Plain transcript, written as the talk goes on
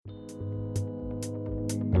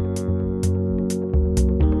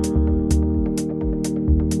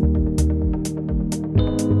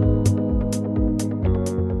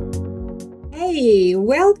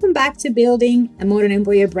Welcome back to Building a Modern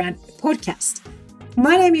Employer Brand podcast.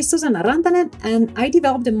 My name is Susanna Rantanen, and I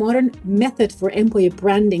developed a modern method for employer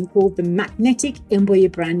branding called the Magnetic Employer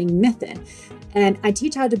Branding Method. And I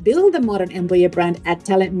teach how to build a modern employer brand at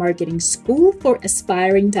Talent Marketing School for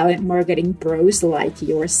aspiring talent marketing pros like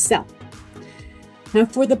yourself. Now,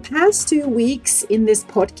 for the past 2 weeks in this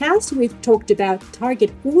podcast, we've talked about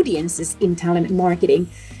target audiences in talent marketing,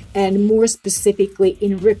 and more specifically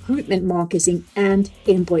in recruitment marketing and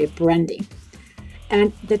employer branding.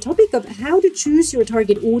 And the topic of how to choose your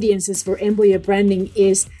target audiences for employer branding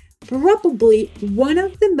is probably one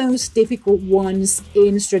of the most difficult ones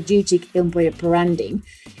in strategic employer branding.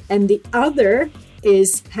 And the other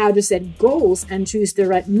is how to set goals and choose the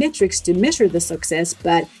right metrics to measure the success,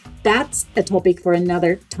 but that's a topic for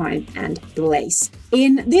another time and place.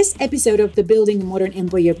 In this episode of the Building a Modern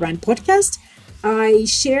Employer Brand podcast, I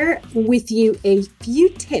share with you a few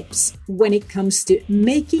tips when it comes to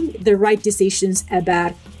making the right decisions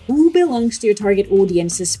about who belongs to your target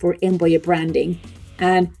audiences for employer branding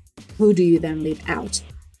and who do you then leave out.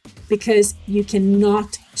 Because you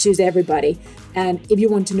cannot choose everybody. And if you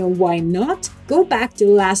want to know why not, go back to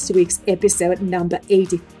last week's episode number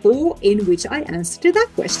 84, in which I answered that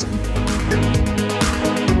question.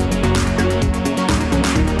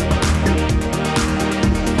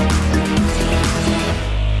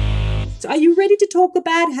 So are you ready to talk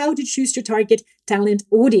about how to choose your target talent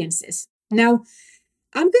audiences? Now,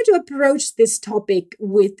 I'm going to approach this topic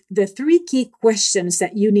with the 3 key questions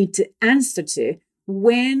that you need to answer to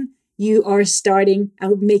when you are starting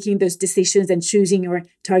out making those decisions and choosing your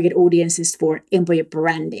target audiences for employer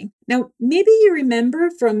branding. Now, maybe you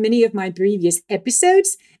remember from many of my previous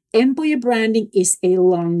episodes, employer branding is a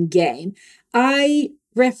long game. I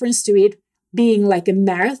reference to it being like a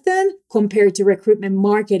marathon compared to recruitment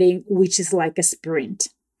marketing, which is like a sprint.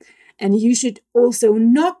 And you should also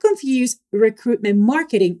not confuse recruitment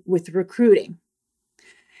marketing with recruiting.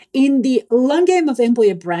 In the long game of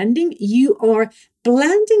employer branding, you are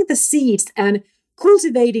planting the seeds and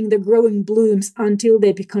cultivating the growing blooms until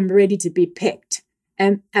they become ready to be picked.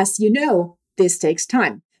 And as you know, this takes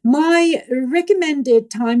time. My recommended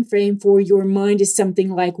time frame for your mind is something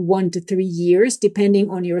like 1 to 3 years, depending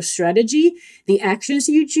on your strategy, the actions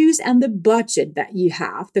you choose, and the budget that you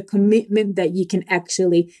have, the commitment that you can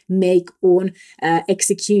actually make on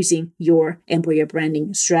executing your employer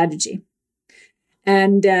branding strategy.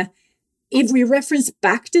 And if we reference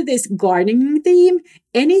back to this gardening theme,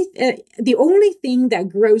 the only thing that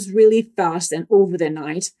grows really fast and over the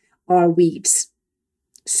night are weeds.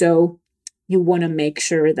 So you want to make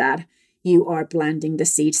sure that you are planting the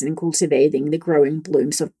seeds and cultivating the growing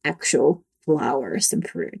blooms of actual flowers and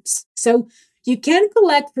fruits. So you can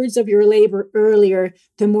collect fruits of your labor earlier.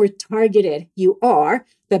 The more targeted you are,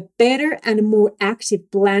 the better and more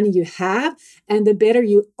active plan you have, and the better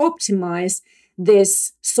you optimize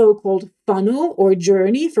this so-called funnel or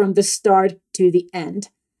journey from the start to the end.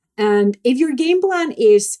 And if your game plan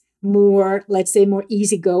is more, let's say, more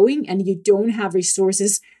easygoing and you don't have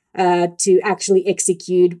resources to actually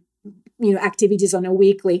execute, activities on a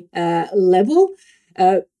weekly level,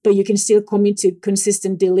 but you can still commit to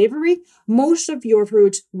consistent delivery, most of your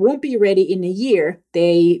fruits won't be ready in a year.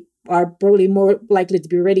 They are probably more likely to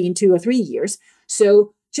be ready in 2 or 3 years.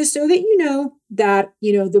 So just so that you know that,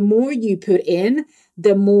 the more you put in,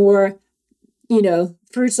 the more,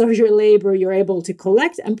 fruits of your labor you're able to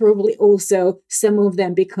collect, and probably also some of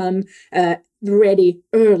them become ready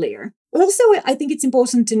earlier. Also, I think it's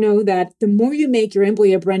important to know that the more you make your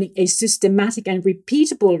employer branding a systematic and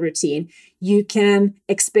repeatable routine, you can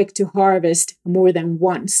expect to harvest more than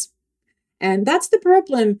once. And that's the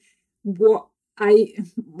problem with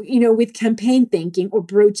campaign thinking or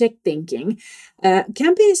project thinking.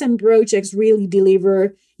 Campaigns and projects really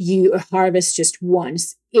deliver you a harvest just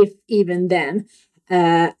once, if even then.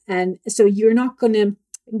 And so you're not going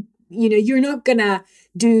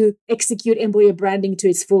to execute employer branding to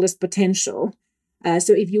its fullest potential.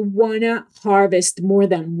 So if you want to harvest more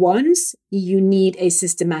than once, you need a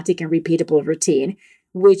systematic and repeatable routine,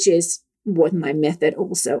 which is what my method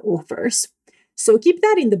also offers. So keep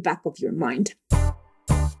that in the back of your mind.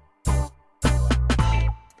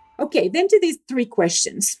 Okay, then to these 3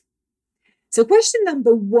 questions. So question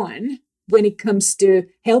number 1, when it comes to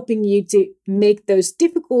helping you to make those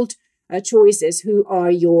difficult choices, who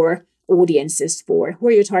are your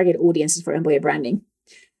target audiences for employer branding?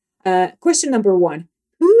 Question number 1,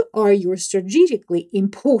 who are your strategically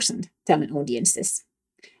important talent audiences?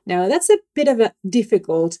 Now, that's a bit of a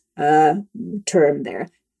difficult term there.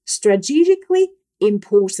 Strategically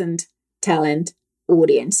important talent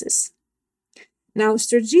audiences. Now,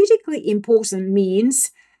 strategically important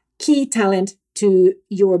means key talent to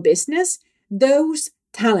your business, those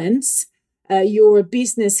talents your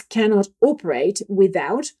business cannot operate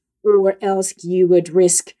without, or else you would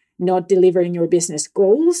risk not delivering your business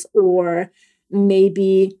goals, or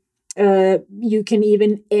maybe you can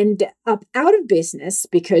even end up out of business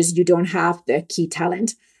because you don't have the key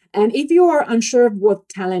talent. And if you are unsure of what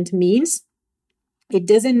talent means, it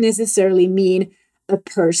doesn't necessarily mean a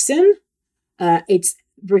person. It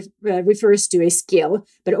refers to a skill.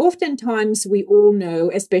 But oftentimes we all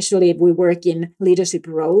know, especially if we work in leadership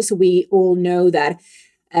roles, we all know that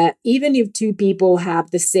even if two people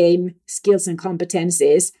have the same skills and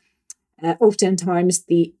competencies, oftentimes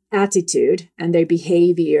the attitude and their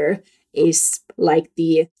behavior is like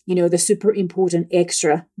the super important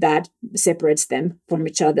extra that separates them from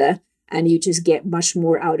each other. And you just get much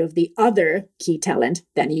more out of the other key talent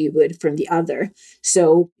than you would from the other.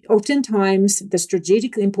 So oftentimes the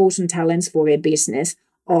strategically important talents for a business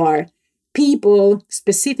are people,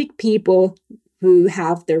 specific people who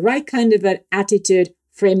have the right kind of an attitude,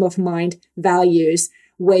 frame of mind, values,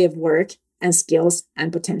 way of work, and skills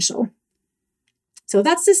and potential. So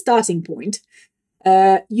that's the starting point.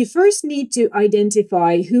 You first need to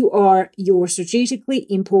identify who are your strategically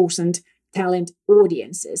important talent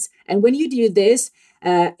audiences. And when you do this,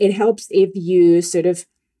 it helps if you sort of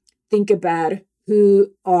think about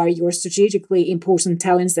who are your strategically important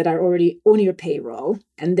talents that are already on your payroll,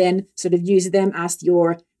 and then sort of use them as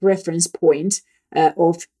your reference point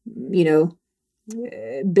of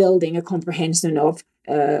building a comprehension of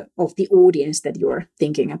the audience that you're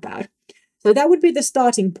thinking about. So that would be the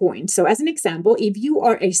starting point. So as an example, if you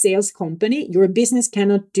are a sales company, your business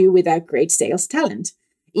cannot do without great sales talent.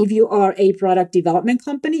 If you are a product development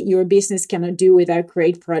company, your business cannot do without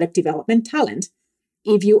great product development talent.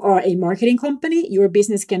 If you are a marketing company, your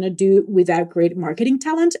business cannot do without great marketing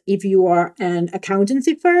talent. If you are an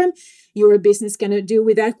accountancy firm, your business cannot do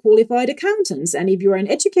without qualified accountants. And if you're an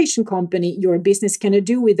education company, your business cannot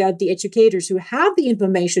do without the educators who have the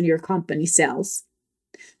information your company sells.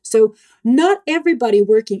 So not everybody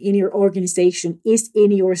working in your organization is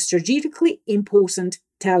in your strategically important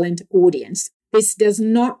talent audience. This does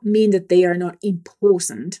not mean that they are not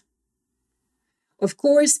important. Of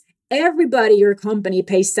course, everybody your company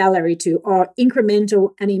pays salary to are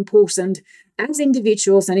incremental and important as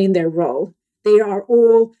individuals and in their role. They are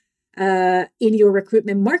all in your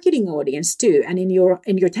recruitment marketing audience too, and in your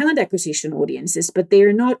talent acquisition audiences, but they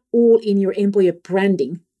are not all in your employer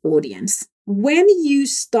branding audience. When you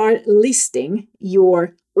start listing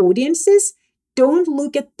your audiences, don't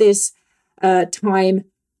look at this time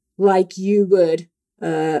like you would,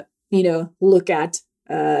 look at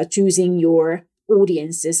choosing your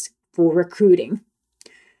audiences for recruiting.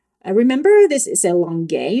 Remember, this is a long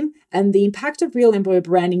game, and the impact of real employer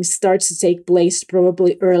branding starts to take place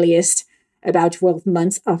probably earliest about 12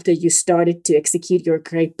 months after you started to execute your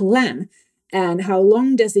great plan. And how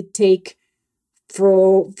long does it take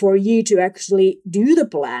for you to actually do the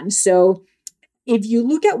plan? So if you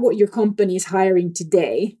look at what your company is hiring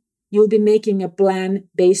today, you'll be making a plan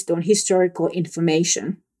based on historical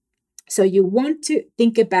information. So you want to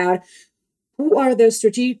think about who are the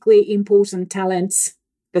strategically important talents,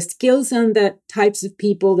 the skills and the types of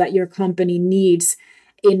people that your company needs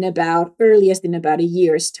earliest in about a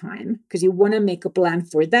year's time, because you want to make a plan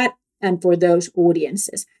for that and for those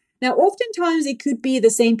audiences. Now, oftentimes it could be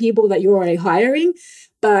the same people that you're already hiring,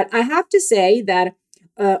 but I have to say that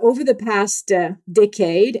over the past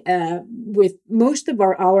decade, with most of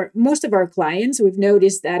our clients, we've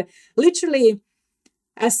noticed that literally,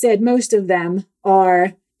 as said, most of them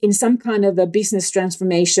are in some kind of a business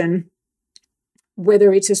transformation,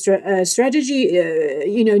 whether it's a strategy,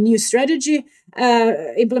 new strategy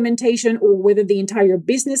implementation, or whether the entire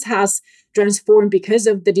business has transformed because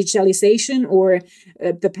of the digitalization or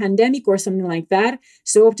the pandemic or something like that.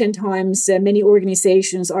 So oftentimes, many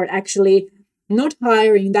organizations are actually not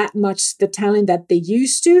hiring that much the talent that they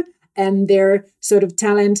used to, and their sort of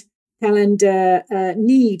talent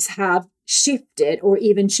needs have shifted or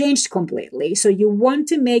even changed completely. So you want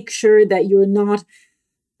to make sure that you're not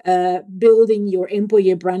building your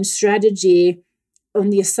employer brand strategy on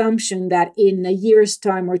the assumption that in a year's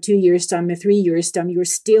time or 2 years' time or 3 years' time, you're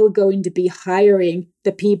still going to be hiring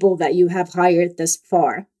the people that you have hired thus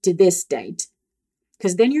far to this date.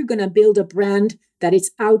 Because then you're going to build a brand that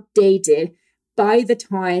is outdated by the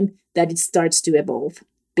time that it starts to evolve,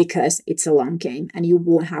 because it's a long game and you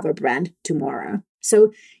won't have a brand tomorrow.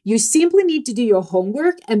 So you simply need to do your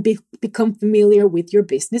homework and become familiar with your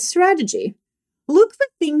business strategy. Look for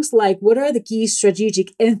things like what are the key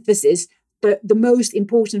strategic emphasis, but the most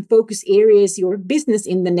important focus areas your business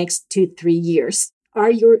in the next 2-3 years.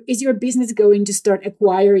 Is your business going to start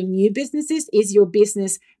acquiring new businesses? Is your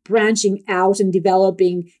business branching out and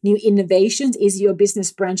developing new innovations? Is your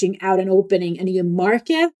business branching out and opening a new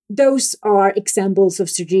market? Those are examples of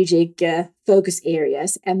strategic focus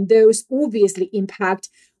areas, and those obviously impact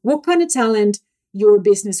what kind of talent your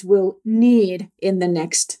business will need in the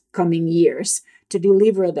next coming years to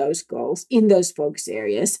deliver those goals in those focus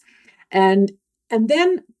areas. And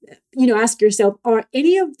then, ask yourself, are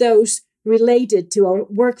any of those related to our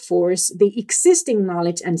workforce, the existing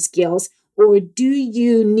knowledge and skills, or do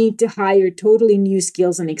you need to hire totally new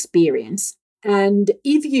skills and experience? And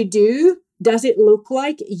if you do, does it look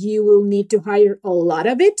like you will need to hire a lot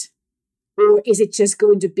of it? Or is it just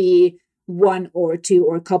going to be one or two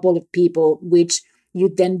or a couple of people, which you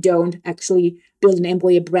then don't actually build an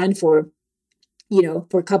employer brand for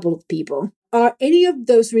a couple of people? Are any of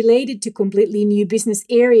those related to completely new business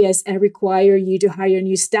areas and require you to hire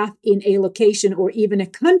new staff in a location or even a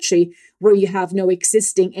country where you have no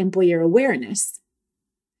existing employer awareness?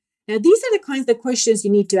 Now, these are the kinds of questions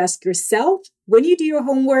you need to ask yourself when you do your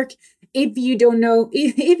homework. If you don't know,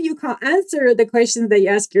 if you can't answer the questions that you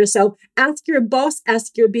ask yourself, ask your boss,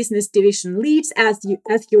 ask your business division leads, ask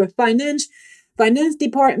your finance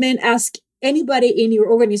department, ask anybody in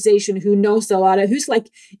your organization who knows a lot who's like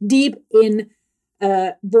deep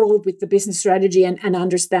involved with the business strategy and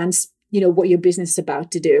understands, what your business is about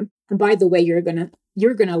to do. And by the way, you're gonna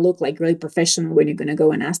look like really professional when you're gonna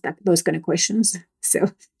go and ask those kind of questions.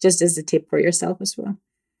 So just as a tip for yourself as well.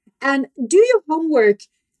 And do your homework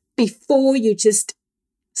before you just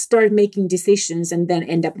start making decisions and then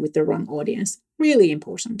end up with the wrong audience. Really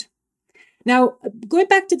important. Now, going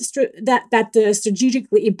back to that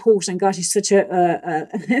strategically important, gosh, it's such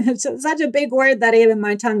a big word that even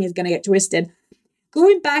my tongue is going to get twisted.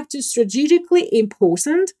 Going back to strategically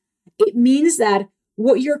important, it means that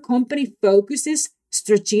what your company focuses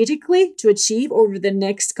strategically to achieve over the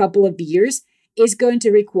next couple of years is going to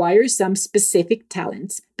require some specific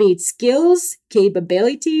talents, be it skills,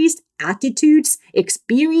 capabilities, attitudes,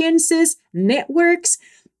 experiences, networks,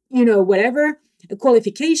 whatever,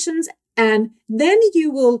 qualifications. And then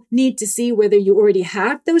you will need to see whether you already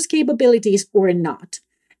have those capabilities or not.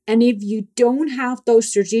 And if you don't have those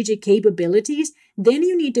strategic capabilities, then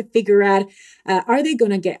you need to figure out, are they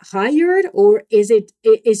going to get hired, or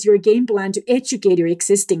is your game plan to educate your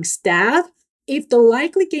existing staff? If the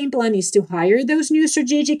likely game plan is to hire those new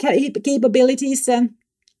strategic capabilities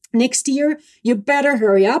next year, you better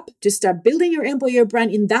hurry up to start building your employer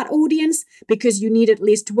brand in that audience, because you need at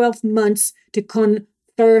least 12 months to confirm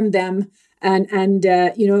them and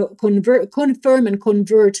confirm and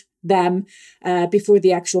convert them before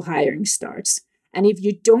the actual hiring starts. And if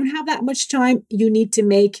you don't have that much time, you need to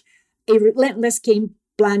make a relentless game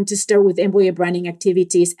plan to start with employer branding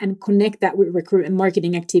activities and connect that with recruitment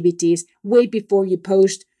marketing activities way before you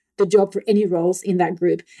post the job for any roles in that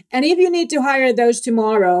group. And if you need to hire those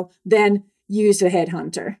tomorrow, then use a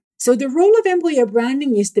headhunter. So the role of employer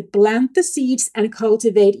branding is to plant the seeds and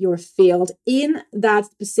cultivate your field in that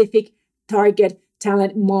specific target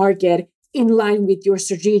talent market in line with your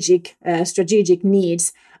strategic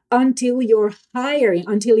needs until your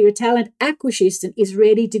talent acquisition is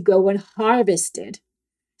ready to go and harvested.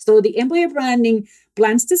 So the employer branding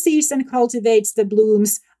plants the seeds and cultivates the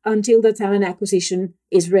blooms until the talent acquisition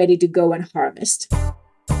is ready to go and harvest.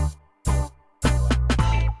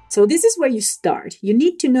 So this is where you start. You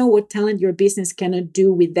need to know what talent your business cannot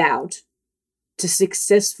do without to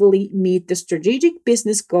successfully meet the strategic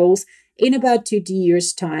business goals in about 2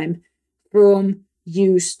 years' time from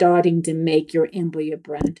you starting to make your employer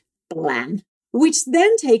brand plan. Which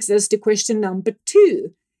then takes us to question number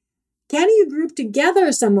 2. Can you group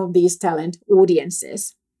together some of these talent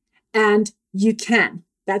audiences? And you can.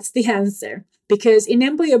 That's the answer. Because in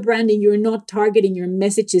employer branding, you're not targeting your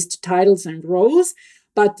messages to titles and roles,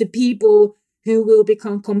 but the people who will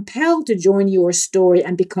become compelled to join your story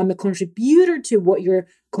and become a contributor to what your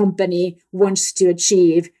company wants to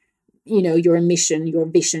achieve, your mission, your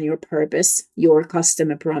vision, your purpose, your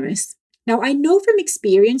customer promise. Now, I know from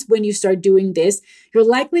experience, when you start doing this, you're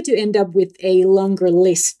likely to end up with a longer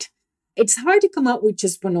list. It's hard to come up with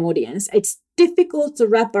just one audience. It's difficult to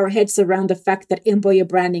wrap our heads around the fact that employer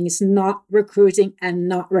branding is not recruiting and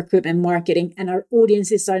not recruitment marketing, and our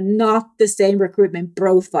audiences are not the same recruitment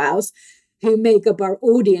profiles who make up our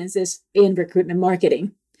audiences in recruitment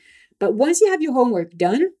marketing. But once you have your homework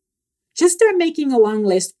done, just start making a long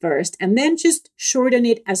list first, and then just shorten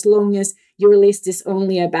it as long as your list is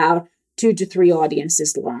only about 2 to 3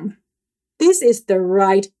 audiences long. This is the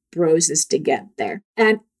right process to get there.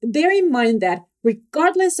 And bear in mind that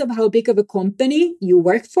regardless of how big of a company you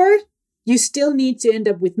work for, you still need to end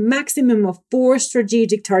up with maximum of 4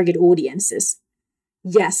 strategic target audiences.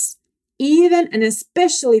 Yes, even and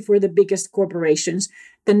especially for the biggest corporations,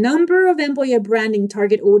 the number of employer branding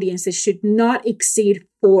target audiences should not exceed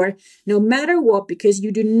 4, no matter what, because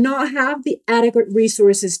you do not have the adequate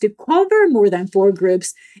resources to cover more than 4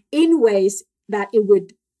 groups in ways that it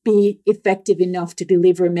would be effective enough to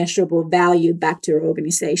deliver measurable value back to your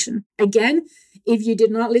organization. Again, if you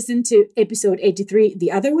did not listen to episode 83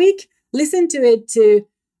 the other week, listen to it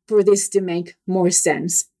for this to make more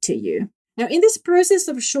sense to you. Now, in this process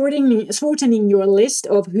of shortening your list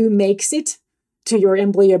of who makes it to your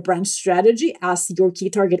employer brand strategy as your key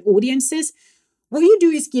target audiences, what you do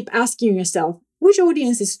is keep asking yourself, which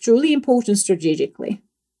audience is truly important strategically?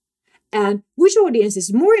 And which audience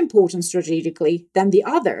is more important strategically than the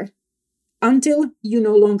other, until you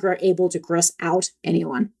no longer are able to cross out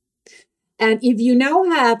anyone. And if you now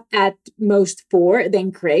have at most 4, then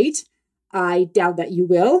great. I doubt that you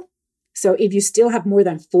will. So if you still have more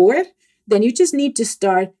than 4, then you just need to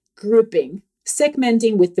start grouping,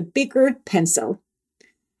 segmenting with the bigger pencil.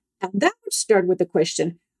 And that would start with the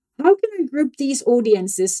question, how can I group these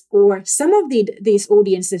audiences or some of these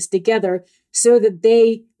audiences together so that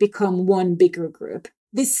they become one bigger group?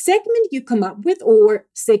 This segment you come up with or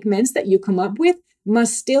segments that you come up with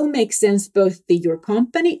must still make sense both to your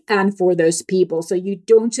company and for those people. So you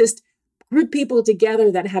don't just group people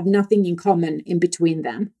together that have nothing in common in between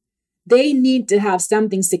them. They need to have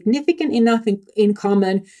something significant enough in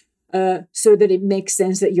common so that it makes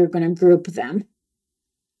sense that you're going to group them.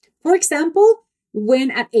 For example,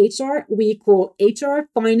 when at HR, we call HR,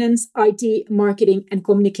 finance, IT, marketing, and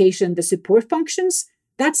communication the support functions,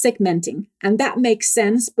 that's segmenting. And that makes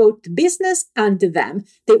sense both to business and to them.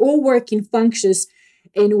 They all work in functions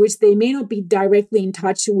in which they may not be directly in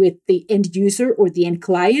touch with the end user or the end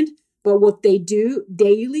client, but what they do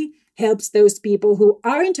daily helps those people who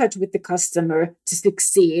are in touch with the customer to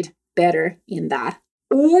succeed better in that.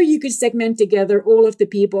 Or you could segment together all of the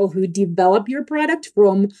people who develop your product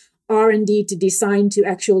from R&D to design to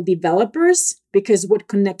actual developers, because what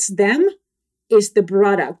connects them is the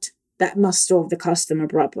product that must solve the customer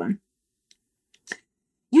problem.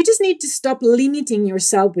 You just need to stop limiting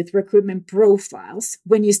yourself with recruitment profiles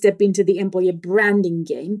when you step into the employer branding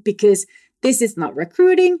game, because this is not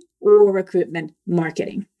recruiting or recruitment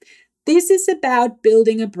marketing. This is about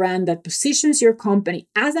building a brand that positions your company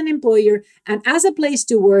as an employer and as a place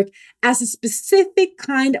to work as a specific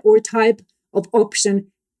kind or type of option,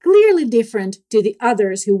 clearly different to the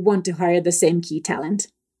others who want to hire the same key talent.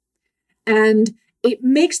 And it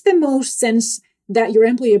makes the most sense that your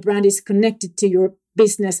employer brand is connected to your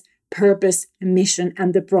business purpose, mission,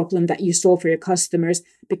 and the problem that you solve for your customers,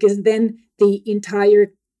 because then the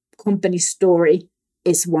entire company story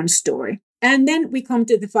is one story. And then we come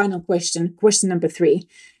to the final question number 3.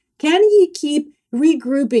 Can you keep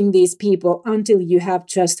regrouping these people until you have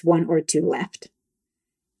just 1 or 2 left?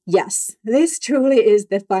 Yes, this truly is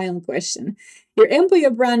the final question. Your employer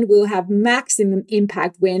brand will have maximum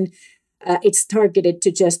impact when it's targeted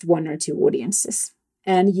to just 1 or 2 audiences.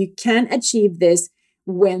 And you can achieve this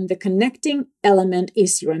when the connecting element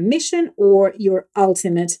is your mission or your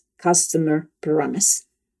ultimate customer promise.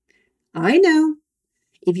 I know.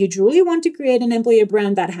 If you truly want to create an employer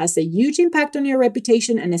brand that has a huge impact on your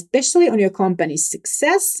reputation and especially on your company's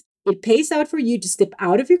success, it pays out for you to step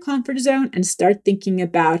out of your comfort zone and start thinking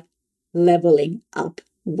about leveling up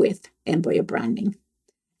with employer branding.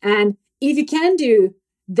 And if you can do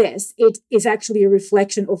this, it is actually a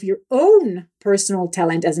reflection of your own personal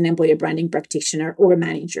talent as an employer branding practitioner or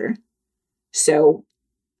manager. So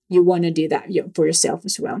you want to do that for yourself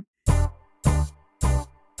as well.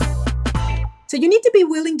 So you need to be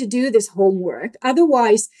willing to do this homework.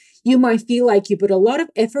 Otherwise, you might feel like you put a lot of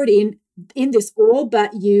effort in this all,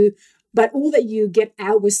 but all that you get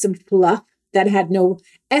out was some fluff that had no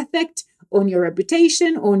effect on your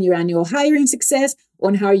reputation, on your annual hiring success,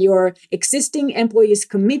 on how your existing employees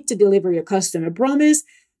commit to deliver your customer promise,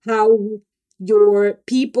 how your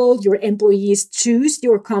people, your employees choose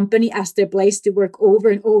your company as their place to work over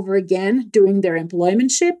and over again during their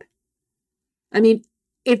employmentship. I mean,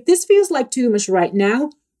 if this feels like too much right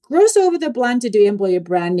now, cross over the plan to do employer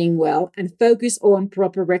branding well and focus on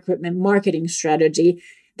proper recruitment marketing strategy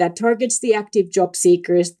that targets the active job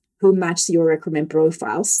seekers who match your recruitment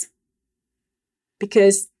profiles.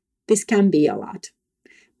 Because this can be a lot.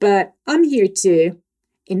 But I'm here to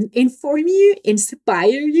inform you,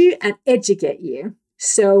 inspire you, and educate you.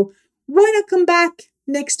 So why not come back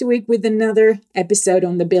next week with another episode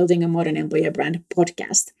on the Building a Modern Employer Brand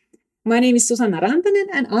podcast. My name is Susanna Rantanen,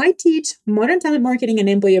 and I teach modern talent marketing and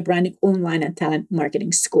employer branding online at Talent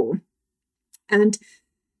Marketing School. And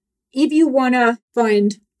if you want to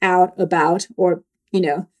find out about or,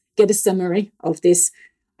 get a summary of this,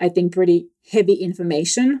 I think, pretty heavy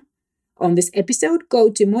information on this episode, go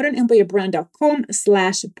to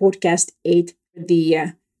modernemployerbrand.com/podcast8,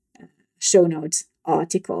 the show notes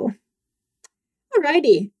article.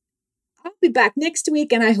 Alrighty, I'll be back next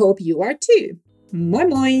week and I hope you are too. Moi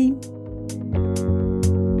moi!